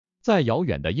在遥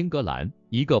远的英格兰，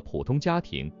一个普通家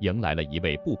庭迎来了一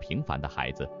位不平凡的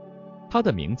孩子，他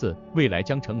的名字未来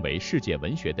将成为世界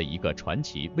文学的一个传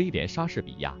奇——威廉·莎士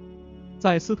比亚。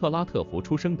在斯特拉特福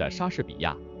出生的莎士比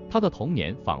亚，他的童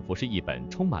年仿佛是一本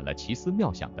充满了奇思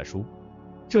妙想的书。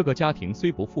这个家庭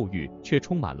虽不富裕，却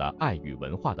充满了爱与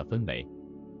文化的氛围。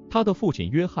他的父亲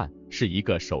约翰是一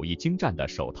个手艺精湛的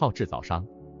手套制造商，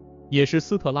也是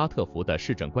斯特拉特福的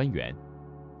市政官员。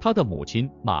他的母亲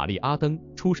玛丽阿登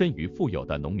出身于富有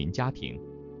的农民家庭。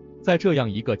在这样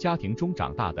一个家庭中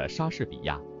长大的莎士比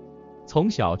亚，从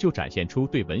小就展现出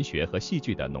对文学和戏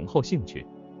剧的浓厚兴趣。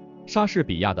莎士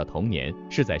比亚的童年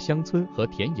是在乡村和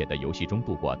田野的游戏中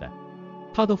度过的。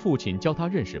他的父亲教他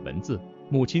认识文字，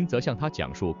母亲则向他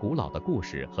讲述古老的故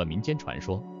事和民间传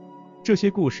说。这些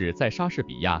故事在莎士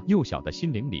比亚幼小的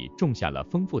心灵里种下了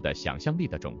丰富的想象力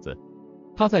的种子。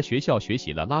他在学校学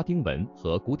习了拉丁文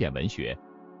和古典文学，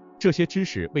这些知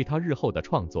识为他日后的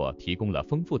创作提供了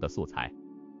丰富的素材。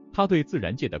他对自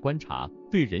然界的观察，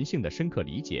对人性的深刻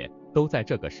理解，都在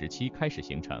这个时期开始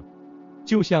形成。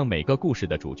就像每个故事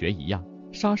的主角一样，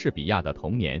莎士比亚的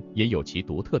童年也有其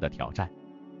独特的挑战。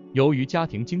由于家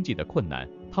庭经济的困难，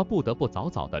他不得不早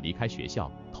早地离开学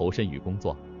校，投身于工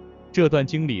作。这段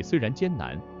经历虽然艰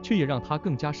难，却也让他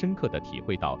更加深刻地体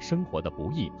会到生活的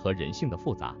不易和人性的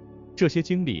复杂。这些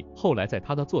经历后来在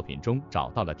他的作品中找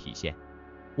到了体现。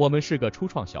我们是个初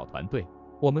创小团队，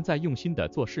我们在用心地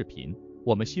做视频，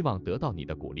我们希望得到你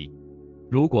的鼓励。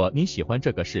如果你喜欢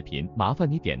这个视频，麻烦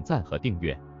你点赞和订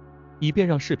阅，以便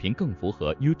让视频更符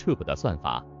合 YouTube 的算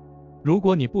法。如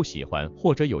果你不喜欢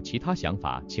或者有其他想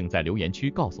法，请在留言区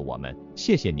告诉我们，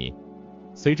谢谢你。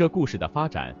随着故事的发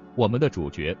展，我们的主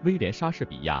角威廉·莎士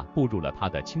比亚步入了他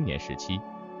的青年时期。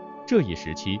这一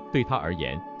时期对他而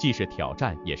言，既是挑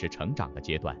战也是成长的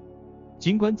阶段。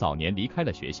尽管早年离开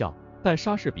了学校，但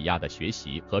莎士比亚的学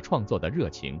习和创作的热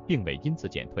情并未因此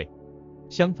减退。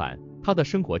相反，他的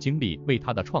生活经历为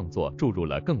他的创作注入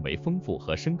了更为丰富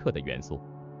和深刻的元素。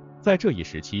在这一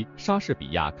时期，莎士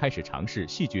比亚开始尝试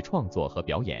戏剧创作和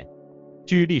表演。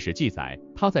据历史记载，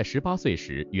他在18岁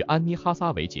时与安妮·哈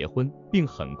撒韦结婚，并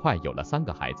很快有了3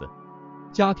个孩子。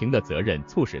家庭的责任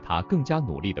促使他更加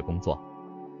努力地工作。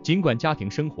尽管家庭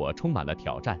生活充满了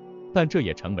挑战，但这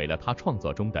也成为了他创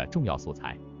作中的重要素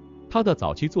材。他的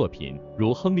早期作品如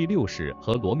《亨利六世》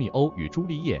和《罗密欧与朱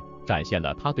丽叶》展现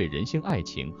了他对人性爱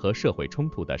情和社会冲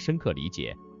突的深刻理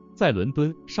解。在伦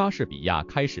敦，莎士比亚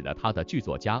开始了他的剧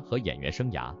作家和演员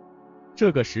生涯。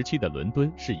这个时期的伦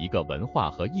敦是一个文化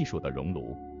和艺术的熔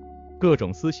炉，各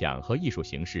种思想和艺术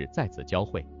形式在此交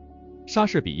汇。莎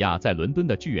士比亚在伦敦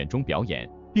的剧院中表演，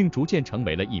并逐渐成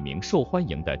为了一名受欢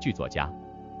迎的剧作家。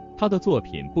他的作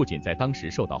品不仅在当时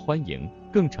受到欢迎，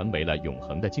更成为了永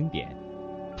恒的经典。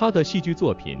他的戏剧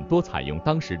作品多采用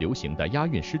当时流行的押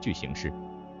韵诗句形式，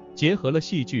结合了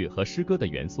戏剧和诗歌的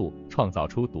元素，创造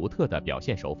出独特的表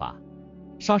现手法。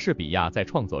莎士比亚在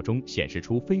创作中显示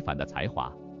出非凡的才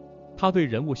华，他对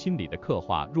人物心理的刻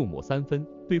画入木三分，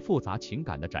对复杂情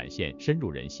感的展现深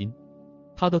入人心。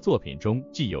他的作品中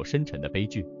既有深沉的悲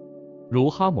剧，如《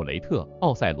哈姆雷特》《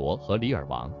奥赛罗》和《李尔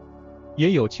王》，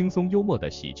也有轻松幽默的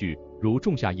喜剧，如《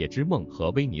仲夏夜之梦》和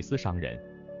《威尼斯商人》。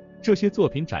这些作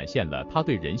品展现了他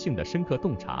对人性的深刻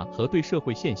洞察和对社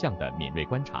会现象的敏锐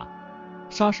观察。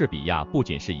莎士比亚不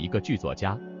仅是一个剧作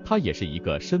家，他也是一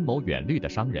个深谋远虑的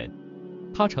商人。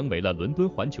他成为了伦敦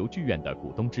环球剧院的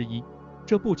股东之一，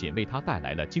这不仅为他带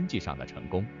来了经济上的成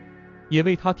功，也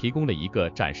为他提供了一个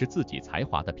展示自己才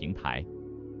华的平台。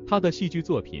他的戏剧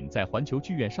作品在环球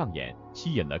剧院上演，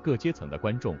吸引了各阶层的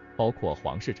观众，包括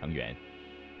皇室成员。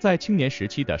在青年时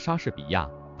期的莎士比亚，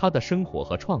他的生活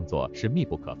和创作是密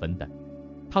不可分的。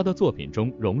他的作品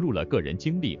中融入了个人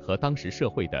经历和当时社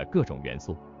会的各种元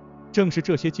素。正是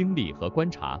这些经历和观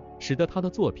察，使得他的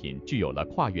作品具有了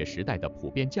跨越时代的普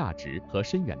遍价值和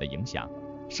深远的影响。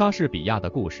莎士比亚的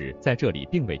故事在这里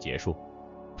并未结束，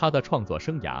他的创作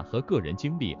生涯和个人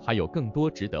经历还有更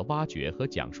多值得挖掘和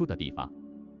讲述的地方。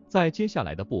在接下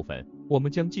来的部分，我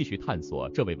们将继续探索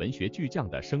这位文学巨匠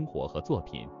的生活和作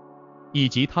品，以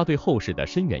及他对后世的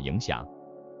深远影响。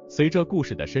随着故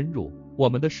事的深入，我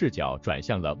们的视角转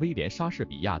向了威廉·莎士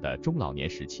比亚的中老年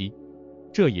时期。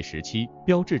这一时期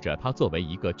标志着他作为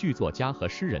一个剧作家和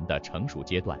诗人的成熟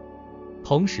阶段，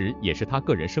同时也是他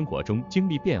个人生活中经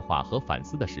历变化和反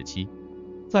思的时期。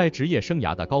在职业生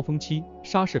涯的高峰期，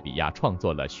莎士比亚创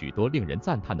作了许多令人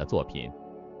赞叹的作品，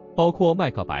包括《麦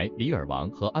克白》《李尔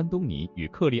王》和《安东尼与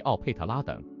克利奥佩特拉》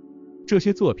等。这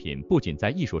些作品不仅在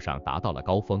艺术上达到了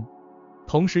高峰，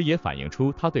同时也反映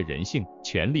出他对人性、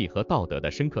权力和道德的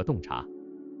深刻洞察。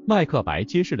麦克白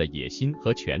揭示了野心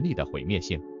和权力的毁灭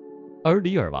性，而《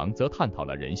李尔王》则探讨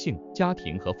了人性、家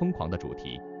庭和疯狂的主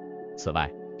题。此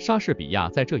外，莎士比亚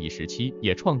在这一时期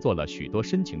也创作了许多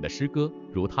深情的诗歌，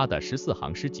如他的14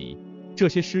行诗集。这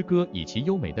些诗歌以其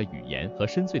优美的语言和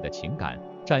深邃的情感，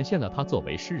展现了他作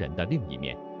为诗人的另一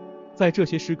面。在这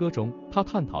些诗歌中，他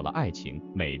探讨了爱情、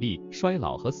美丽、衰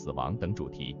老和死亡等主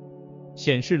题，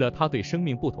显示了他对生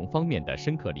命不同方面的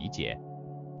深刻理解。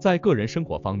在个人生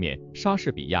活方面，莎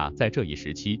士比亚在这一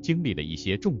时期经历了一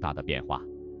些重大的变化。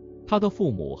他的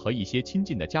父母和一些亲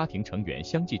近的家庭成员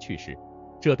相继去世，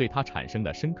这对他产生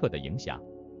了深刻的影响。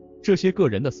这些个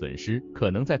人的损失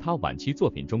可能在他晚期作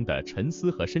品中的沉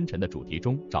思和深沉的主题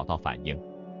中找到反映。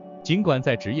尽管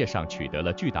在职业上取得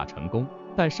了巨大成功，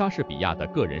但莎士比亚的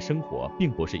个人生活并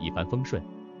不是一帆风顺，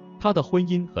他的婚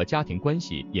姻和家庭关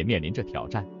系也面临着挑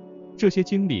战。这些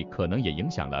经历可能也影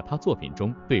响了他作品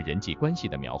中对人际关系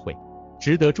的描绘。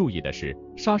值得注意的是，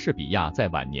莎士比亚在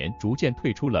晚年逐渐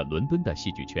退出了伦敦的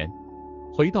戏剧圈，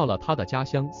回到了他的家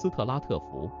乡斯特拉特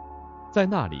福。在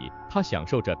那里，他享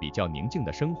受着比较宁静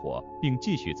的生活，并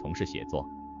继续从事写作。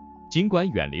尽管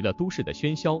远离了都市的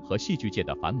喧嚣和戏剧界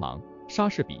的繁忙，莎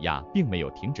士比亚并没有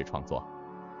停止创作。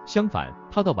相反，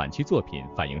他的晚期作品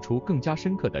反映出更加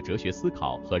深刻的哲学思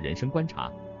考和人生观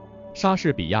察。莎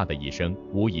士比亚的一生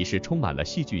无疑是充满了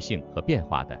戏剧性和变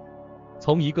化的。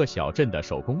从一个小镇的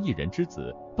手工艺人之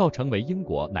子，到成为英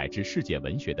国乃至世界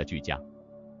文学的巨匠，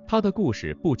他的故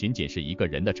事不仅仅是一个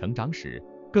人的成长史，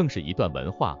更是一段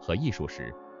文化和艺术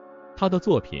史。他的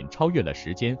作品超越了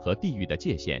时间和地域的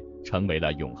界限，成为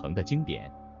了永恒的经典。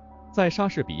在莎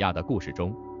士比亚的故事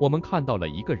中，我们看到了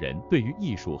一个人对于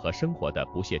艺术和生活的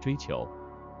不懈追求，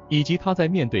以及他在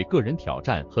面对个人挑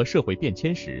战和社会变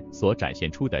迁时所展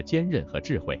现出的坚韧和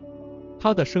智慧。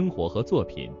他的生活和作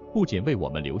品不仅为我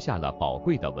们留下了宝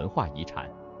贵的文化遗产，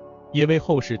也为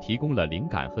后世提供了灵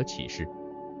感和启示。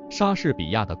莎士比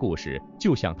亚的故事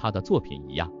就像他的作品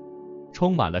一样，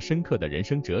充满了深刻的人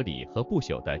生哲理和不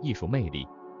朽的艺术魅力。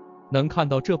能看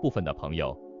到这部分的朋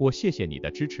友，我谢谢你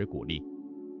的支持鼓励。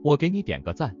我给你点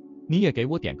个赞，你也给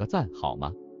我点个赞好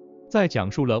吗？在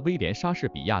讲述了威廉·莎士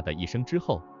比亚的一生之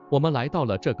后，我们来到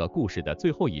了这个故事的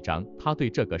最后一章，他对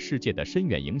这个世界的深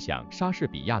远影响。莎士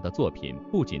比亚的作品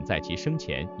不仅在其生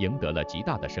前赢得了极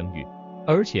大的声誉，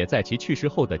而且在其去世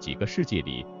后的几个世纪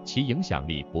里，其影响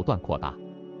力不断扩大，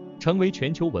成为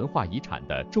全球文化遗产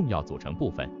的重要组成部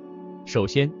分。首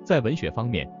先，在文学方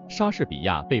面，莎士比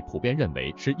亚被普遍认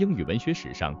为是英语文学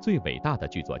史上最伟大的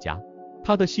剧作家。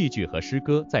他的戏剧和诗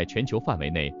歌在全球范围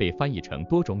内被翻译成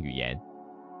多种语言，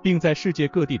并在世界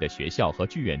各地的学校和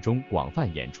剧院中广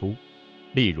泛演出。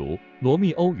例如，《罗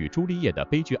密欧与朱丽叶》的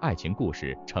悲剧爱情故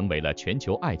事成为了全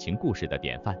球爱情故事的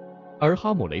典范，而《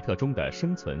哈姆雷特》中的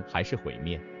生存还是毁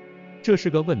灭，这是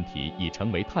个问题，已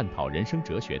成为探讨人生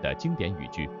哲学的经典语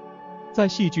句。在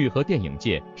戏剧和电影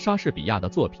界，莎士比亚的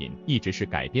作品一直是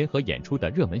改编和演出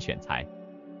的热门选材。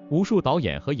无数导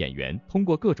演和演员通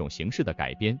过各种形式的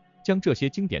改编，将这些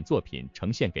经典作品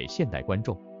呈现给现代观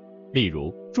众。例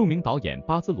如，著名导演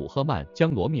巴兹鲁赫曼将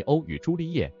《罗密欧与朱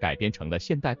丽叶》改编成了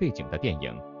现代背景的电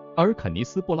影，而肯尼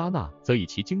斯·布拉纳则以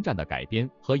其精湛的改编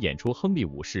和演出亨利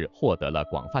五世获得了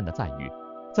广泛的赞誉。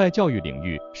在教育领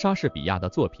域，莎士比亚的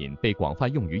作品被广泛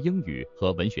用于英语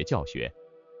和文学教学。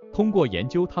通过研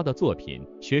究他的作品，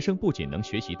学生不仅能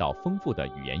学习到丰富的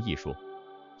语言艺术，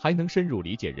还能深入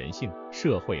理解人性、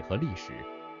社会和历史。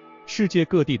世界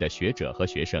各地的学者和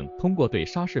学生通过对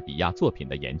莎士比亚作品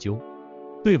的研究，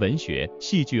对文学、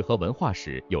戏剧和文化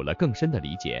史有了更深的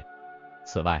理解。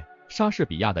此外，莎士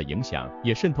比亚的影响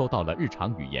也渗透到了日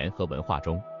常语言和文化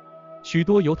中。许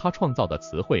多由他创造的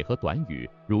词汇和短语，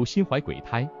如心怀鬼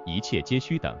胎、一切皆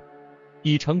虚等，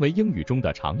已成为英语中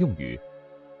的常用语。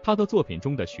他的作品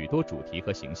中的许多主题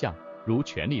和形象，如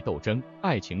权力斗争、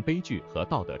爱情悲剧和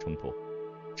道德冲突，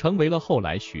成为了后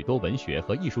来许多文学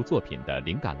和艺术作品的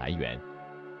灵感来源。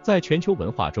在全球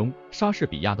文化中，莎士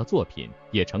比亚的作品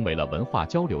也成为了文化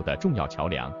交流的重要桥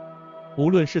梁。无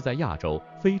论是在亚洲、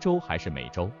非洲还是美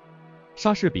洲，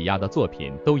莎士比亚的作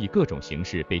品都以各种形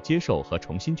式被接受和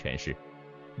重新诠释。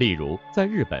例如，在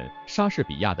日本，莎士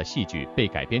比亚的戏剧被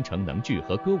改编成能剧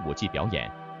和歌舞伎表演；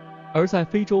而在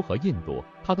非洲和印度，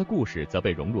他的故事则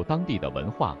被融入当地的文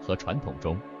化和传统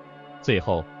中。最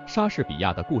后，莎士比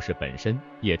亚的故事本身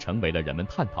也成为了人们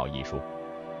探讨艺术、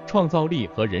创造力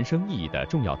和人生意义的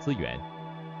重要资源。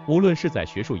无论是在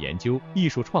学术研究、艺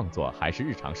术创作还是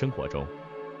日常生活中，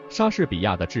莎士比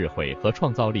亚的智慧和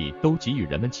创造力都给予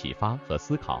人们启发和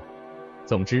思考。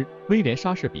总之，威廉·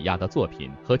莎士比亚的作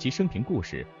品和其生平故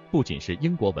事不仅是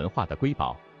英国文化的瑰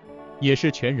宝，也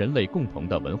是全人类共同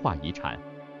的文化遗产。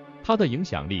他的影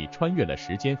响力穿越了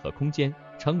时间和空间，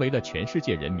成为了全世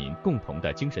界人民共同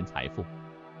的精神财富。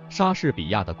莎士比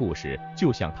亚的故事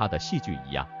就像他的戏剧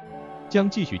一样，将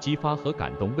继续激发和感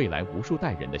动未来无数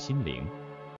代人的心灵。